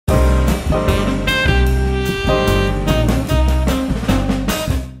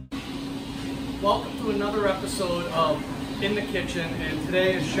in the kitchen, and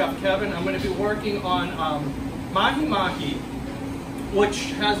today is Chef Kevin. I'm going to be working on Mahi Mahi,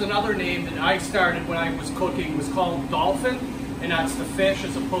 which has another name that I started when I was cooking. It was called dolphin, and that's the fish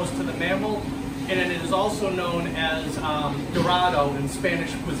as opposed to the mammal. And it is also known as dorado in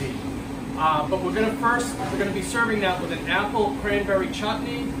Spanish cuisine. But we're going to be serving that with an apple cranberry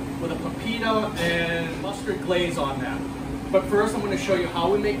chutney with a pepita and mustard glaze on that. But first I'm going to show you how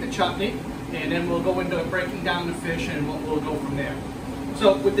we make the chutney, and then we'll go into breaking down the fish, and we'll go from there.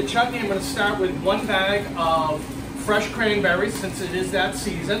 So with the chutney, I'm going to start with 1 bag of fresh cranberries, since it is that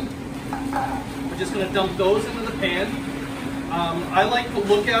season. We're just going to dump those into the pan. I like to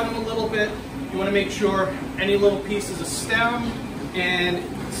look at them a little bit. You want to make sure any little pieces of stem, and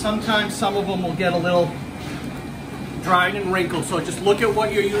sometimes some of them will get a little dried and wrinkled. So just look at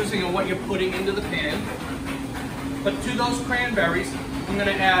what you're using and what you're putting into the pan. But to those cranberries, I'm going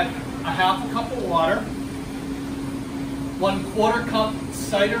to add a 1/2 cup of water, 1/4 cup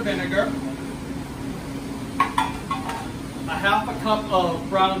cider vinegar, a 1/2 cup of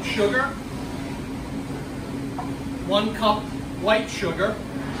brown sugar, 1 cup white sugar,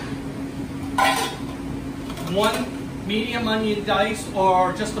 1 medium onion diced,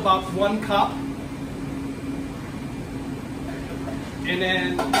 or just about 1 cup, and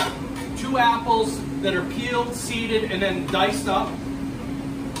then 2 apples that are peeled, seeded, and then diced up.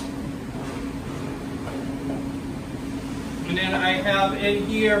 And then I have in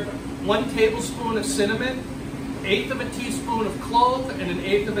here 1 tablespoon of cinnamon, 1/8 of a teaspoon of clove, and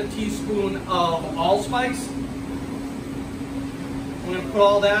 1/8 of a teaspoon of allspice. I'm going to put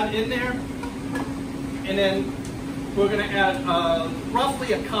all that in there, and then we're going to add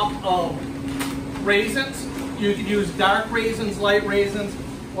roughly a cup of raisins. You could use dark raisins, light raisins,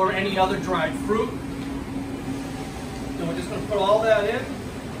 or any other dried fruit. So we're just going to put all that in.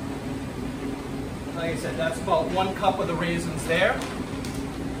 Like I said, that's about 1 cup of the raisins there.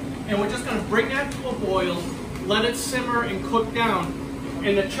 And we're just going to bring that to a boil, let it simmer and cook down.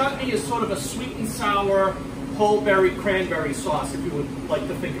 And the chutney is sort of a sweet and sour whole berry cranberry sauce, if you would like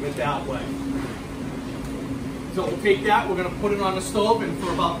to think of it that way. So we'll take that, we're going to put it on the stove, and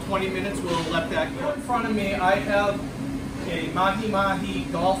for about 20 minutes we'll let that go. In front of me I have a Mahi Mahi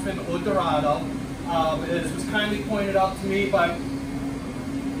dolphin or dorado. As was kindly pointed out to me, by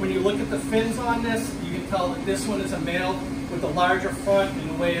when you look at the fins on this, you can tell that this one is a male with a larger front and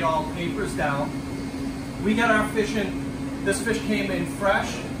the way it all tapers down. We got our fish in, this fish came in fresh,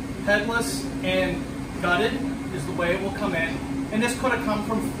 headless, and gutted is the way it will come in. And this could have come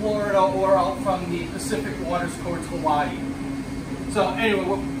from Florida or out from the Pacific waters towards Hawaii. So anyway,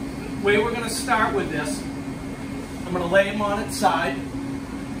 the way we're going to start with this, I'm going to lay him on its side,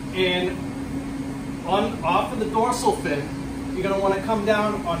 and off of the dorsal fin, you're going to want to come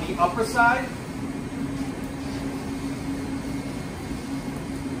down on the upper side.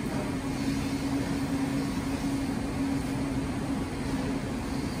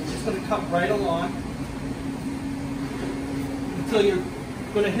 I'm just going to cut right along until you're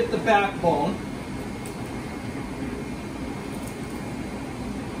going to hit the backbone.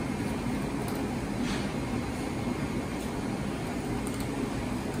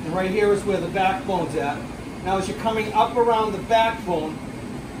 And right here is where the backbone's at. Now as you're coming up around the backbone,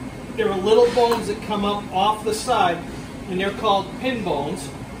 there are little bones that come up off the side, and they're called pin bones.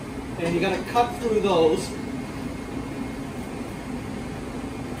 And you're going to cut through those.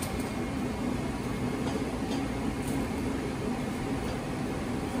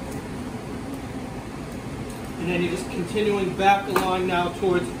 And then you're just continuing back along now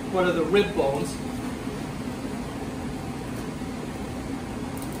towards one of the rib bones.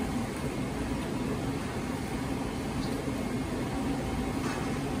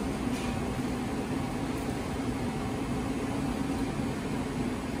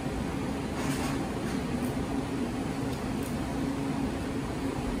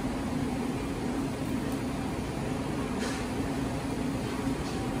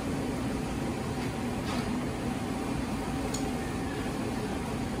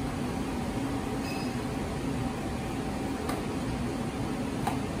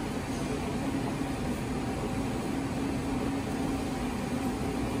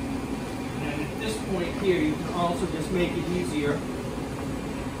 Point here, you can also just make it easier.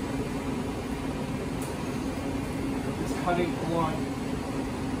 Just cutting along.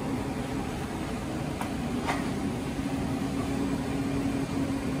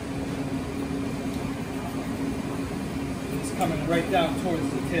 It's coming right down towards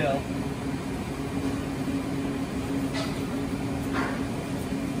the tail.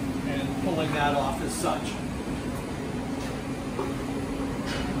 And pulling that off as such.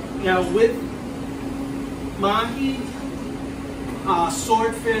 Now with mahi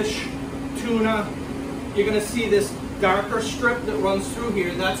swordfish, tuna, you're going to see this darker strip that runs through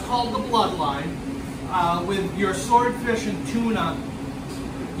here. That's called the bloodline. With your swordfish and tuna,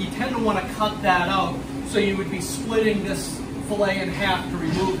 you tend to want to cut that out, so you would be splitting this fillet in half to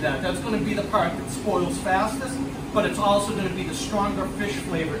remove that. That's going to be the part that spoils fastest, but it's also going to be the stronger fish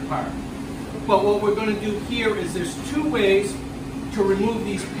flavored part. But what we're going to do here is there's two ways to remove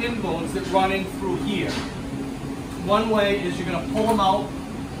these pin bones that run in through here. One way is you're going to pull them out.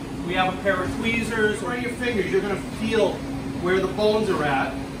 We have a pair of tweezers, or your fingers, you're going to feel where the bones are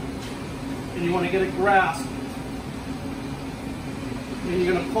at, and you want to get a grasp. And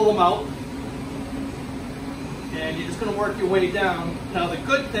you're going to pull them out, and you're just going to work your way down. Now the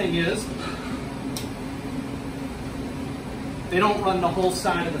good thing is, they don't run the whole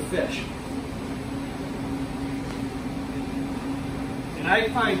side of the fish. And I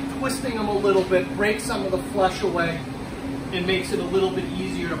find twisting them a little bit breaks some of the flesh away and makes it a little bit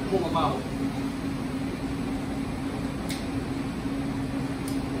easier to pull them out.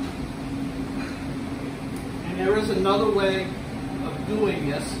 And there is another way of doing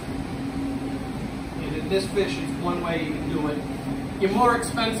this. And in this fish is one way you can do it. Your more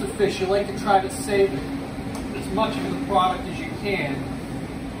expensive fish, you like to try to save as much of the product as you can.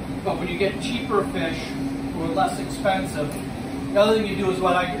 But when you get cheaper fish, or less expensive, the other thing you do is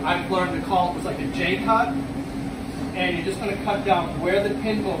what I've learned to call it was like a J cut. And you're just going to cut down where the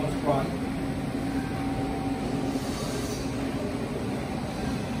pin bones run.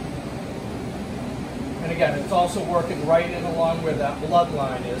 And again, it's also working right in along where that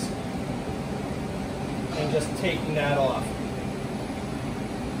bloodline is. And just taking that off.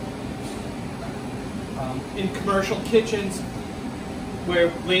 In commercial kitchens, where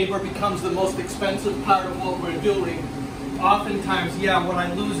labor becomes the most expensive part of what we're doing, oftentimes, yeah, what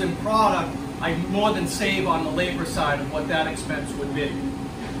I lose in product, I more than save on the labor side of what that expense would be.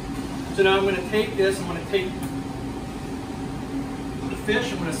 So now I'm going to take this, I'm going to take the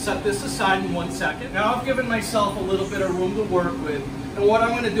fish, I'm going to set this aside in 1 second. Now I've given myself a little bit of room to work with, and what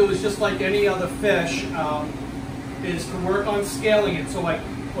I'm going to do is just like any other fish, is to work on scaling it. So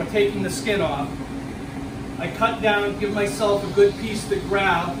we're taking the skin off. I cut down, give myself a good piece to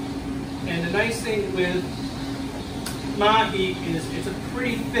grab, and the nice thing with mahi is it's a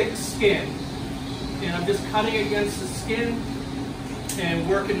pretty thick skin. And I'm just cutting against the skin and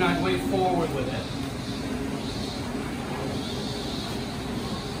working my way forward with it.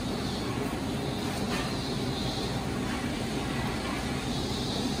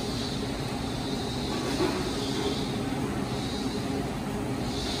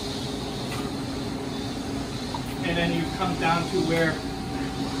 And then you come down to where,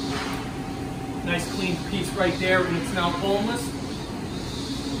 nice clean piece right there, and it's now boneless.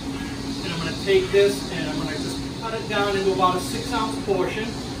 And I'm going to take this and I'm going to just cut it down into about a 6-ounce portion.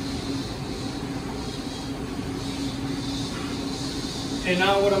 And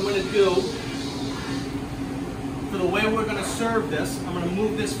now what I'm going to do, for the way we're going to serve this, I'm going to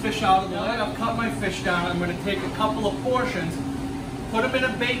move this fish out of the way. I've cut my fish down. I'm going to take a couple of portions, put them in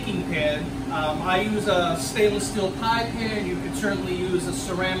a baking pan. I use a stainless steel pie pan. You could certainly use a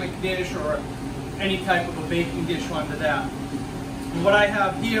ceramic dish or any type of a baking dish under that. And what I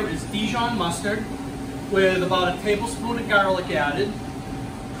have here is Dijon mustard with about a tablespoon of garlic added.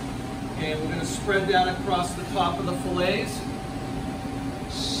 And we're going to spread that across the top of the fillets.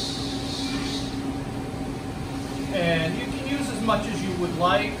 And you can use as much as you would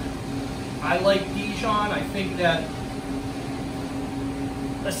like. I like Dijon. I think that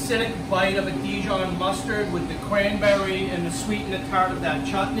acidic bite of a Dijon mustard with the cranberry and the sweet and the tart of that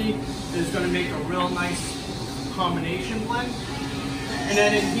chutney is going to make a real nice combination blend. And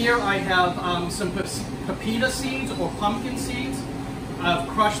then in here I have some pepita seeds or pumpkin seeds. I've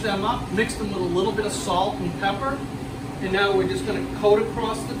crushed them up, mixed them with a little bit of salt and pepper. And now we're just going to coat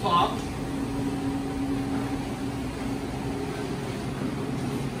across the top.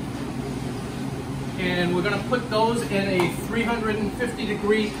 And we're going to put those in a 350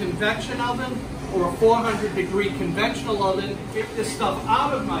 degree convection oven or a 400 degree conventional oven. Get this stuff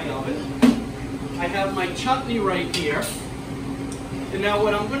out of my oven. I have my chutney right here. And now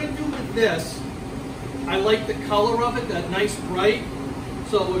what I'm going to do with this, I like the color of it, that nice bright.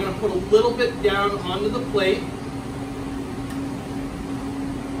 So we're going to put a little bit down onto the plate.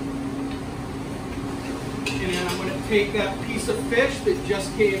 And then I'm going to take that piece of fish that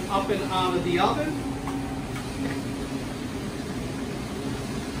just came up and out of the oven.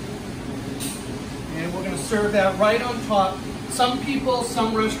 And we're going to serve that right on top. Some people,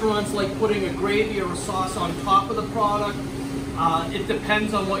 some restaurants like putting a gravy or a sauce on top of the product. It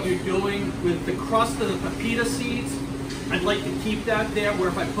depends on what you're doing. With the crust of the pepita seeds, I'd like to keep that there, where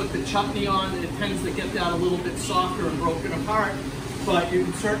if I put the chutney on, it tends to get that a little bit softer and broken apart. But you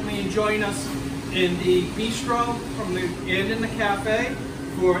can certainly join us in the bistro and in the cafe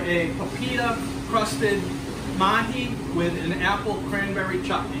for a pepita crusted mahi with an apple cranberry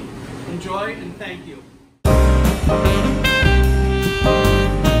chutney. Enjoy and thank you.